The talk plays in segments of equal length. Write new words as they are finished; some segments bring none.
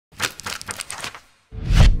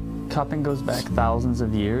Cupping goes back thousands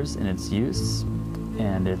of years in its use,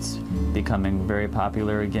 and it's becoming very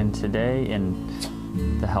popular again today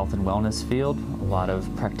in the health and wellness field. A lot of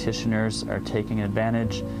practitioners are taking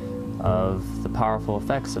advantage of the powerful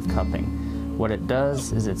effects of cupping. What it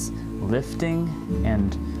does is it's lifting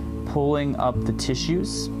and pulling up the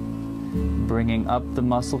tissues, bringing up the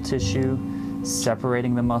muscle tissue,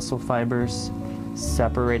 separating the muscle fibers,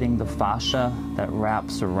 separating the fascia that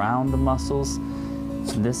wraps around the muscles.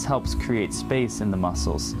 This helps create space in the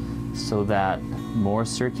muscles so that more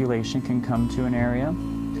circulation can come to an area,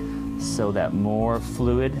 so that more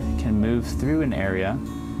fluid can move through an area.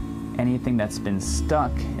 Anything that's been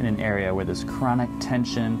stuck in an area where there's chronic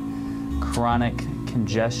tension, chronic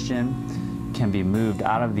congestion can be moved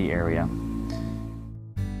out of the area.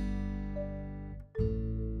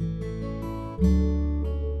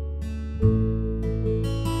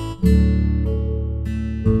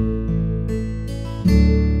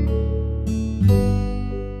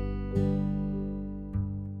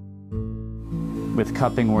 With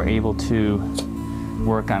cupping, we're able to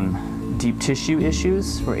work on deep tissue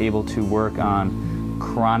issues. We're able to work on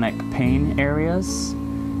chronic pain areas.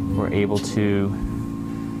 We're able to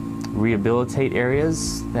rehabilitate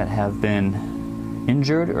areas that have been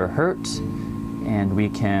injured or hurt, and we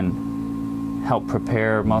can help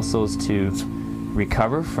prepare muscles to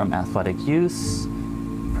recover from athletic use,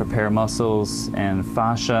 prepare muscles and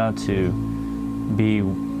fascia to be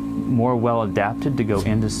more well adapted to go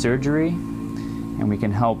into surgery, and we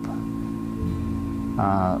can help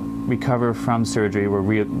recover from surgery or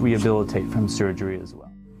rehabilitate from surgery as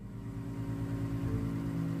well.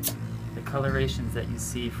 The colorations that you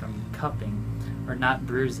see from cupping are not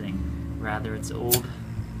bruising, rather it's old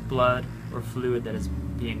blood or fluid that is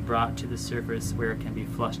being brought to the surface where it can be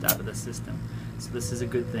flushed out of the system. So this is a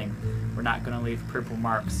good thing. We're not going to leave purple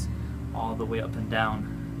marks all the way up and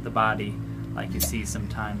down the body like you see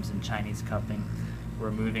sometimes in Chinese cupping.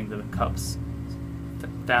 We're moving the cups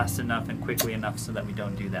fast enough and quickly enough so that we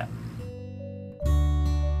don't do that.